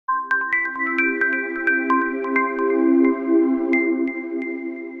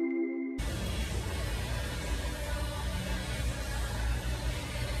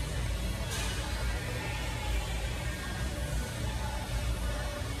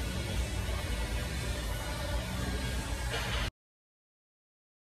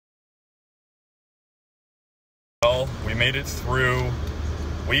Well, we made it through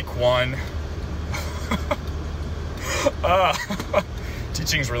week one.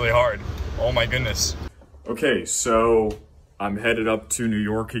 Teaching's really hard. Oh my goodness. Okay, so I'm headed up to New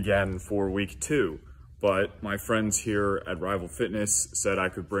York again for week 2, but my friends here at Rival Fitness said I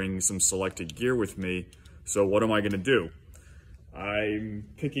could bring some selected gear with me. So what am I gonna do? I'm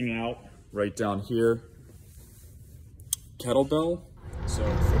picking out right down here, kettlebell. So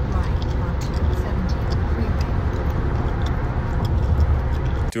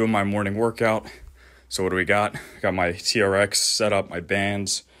doing my morning workout. So what do we got? Got my TRX set up, my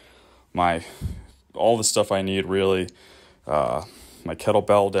bands, all the stuff I need really. My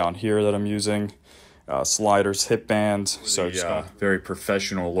kettlebell down here that I'm using, sliders, hip bands. So yeah, very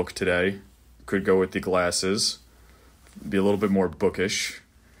professional look today. Could go with the glasses, be a little bit more bookish,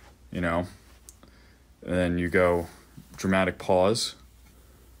 you know. And then you go dramatic pause.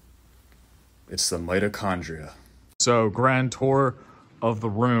 It's the mitochondria. So grand tour of the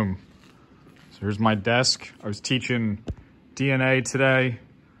room. So here's my desk. I was teaching DNA today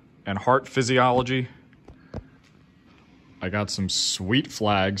and heart physiology. I got some sweet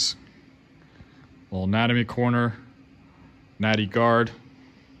flags. Little anatomy corner, natty guard.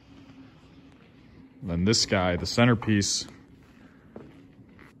 Then this guy, the centerpiece,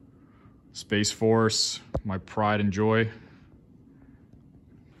 Space Force, my pride and joy.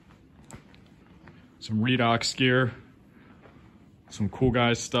 Some Redox gear. Some cool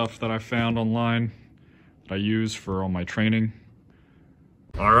guys stuff that I found online that I use for all my training.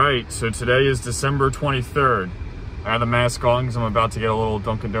 All right, so today is December 23rd. I have the mask on because I'm about to get a little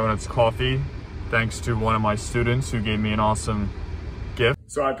Dunkin' Donuts coffee, thanks to one of my students who gave me an awesome gift.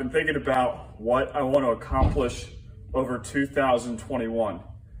 So I've been thinking about what I want to accomplish over 2021.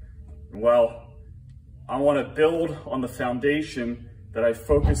 Well, I want to build on the foundation that I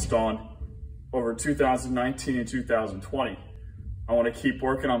focused on over 2019 and 2020. I want to keep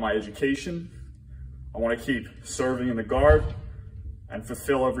working on my education. I want to keep serving in the Guard and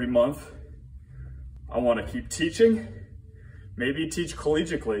fulfill every month. I want to keep teaching, maybe teach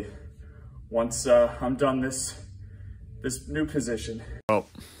collegiately once I'm done this new position. Well,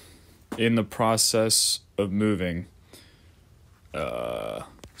 in the process of moving,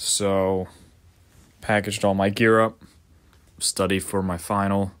 so packaged all my gear up, study for my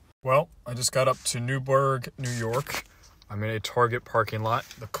final. Well, I just got up to Newburgh, New York. I'm in a Target parking lot.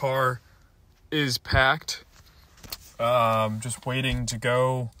 The car is packed. Just waiting to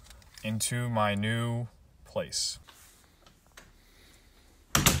go into my new place.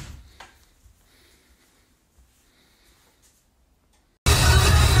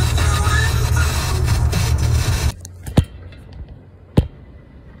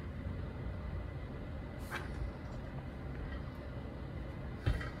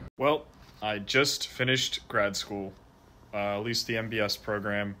 Well, I just finished grad school. At least the MBS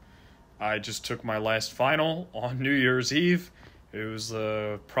program. I just took my last final on New Year's Eve. It was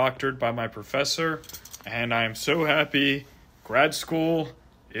proctored by my professor, and I am so happy grad school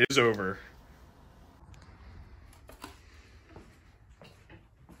is over.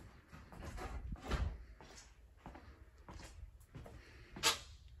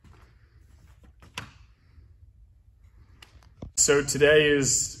 So today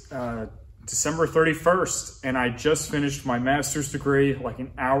is December 31st, and I just finished my master's degree like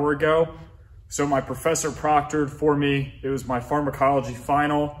an hour ago. So my professor proctored for me. It was my pharmacology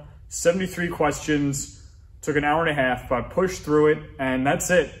final, 73 questions, took an hour and a half, but I pushed through it, and that's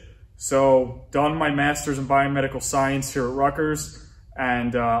it. So done my master's in biomedical science here at Rutgers,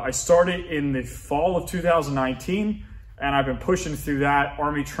 and I started in the fall of 2019, and I've been pushing through that,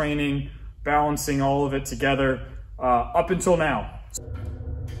 Army training, balancing all of it together up until now.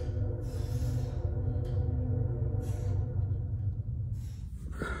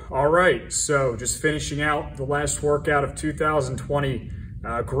 All right, so just finishing out the last workout of 2020.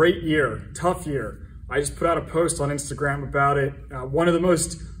 Great year, tough year. I just put out a post on Instagram about it. One of the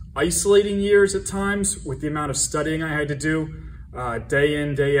most isolating years at times with the amount of studying I had to do, day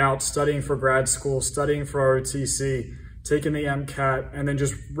in, day out, studying for grad school, studying for ROTC, taking the MCAT, and then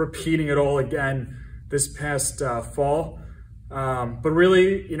just repeating it all again this past fall. But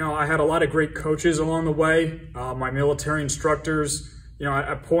really, you know, I had a lot of great coaches along the way, my military instructors. You know,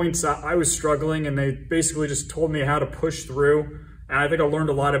 at points I was struggling, and they basically just told me how to push through. And I think I learned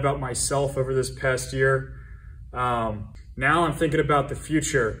a lot about myself over this past year. Now I'm thinking about the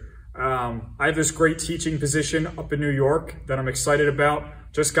future. I have this great teaching position up in New York that I'm excited about.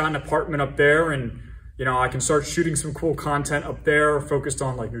 Just got an apartment up there, and you know, I can start shooting some cool content up there, focused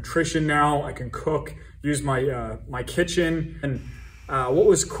on like nutrition now. I can cook, use my my kitchen, and What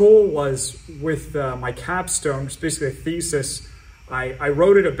was cool was with my capstone, which is basically a thesis, I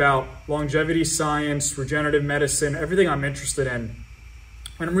wrote it about longevity science, regenerative medicine, everything I'm interested in.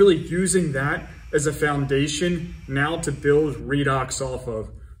 And I'm really using that as a foundation now to build Redox off of.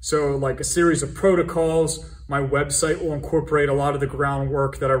 So like a series of protocols, my website will incorporate a lot of the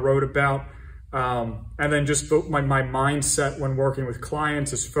groundwork that I wrote about. And then just my mindset when working with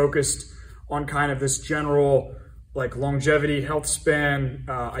clients is focused on kind of this general like longevity, health span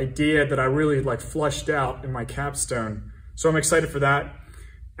idea that I really like fleshed out in my capstone. So I'm excited for that.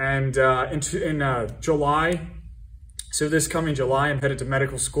 And in July, so this coming July, I'm headed to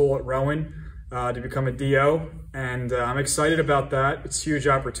medical school at Rowan to become a DO. And I'm excited about that. It's a huge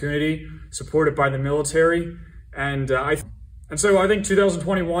opportunity, supported by the military. And so I think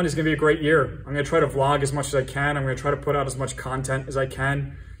 2021 is gonna be a great year. I'm gonna try to vlog as much as I can. I'm gonna try to put out as much content as I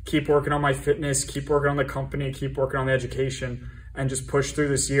can. Keep working on my fitness, keep working on the company, keep working on the education, and just push through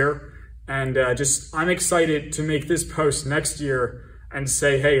this year. And I'm excited to make this post next year and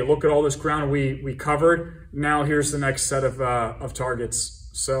say, hey, look at all this ground we covered. Now here's the next set of targets.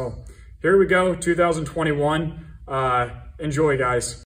 So here we go, 2021. Enjoy, guys.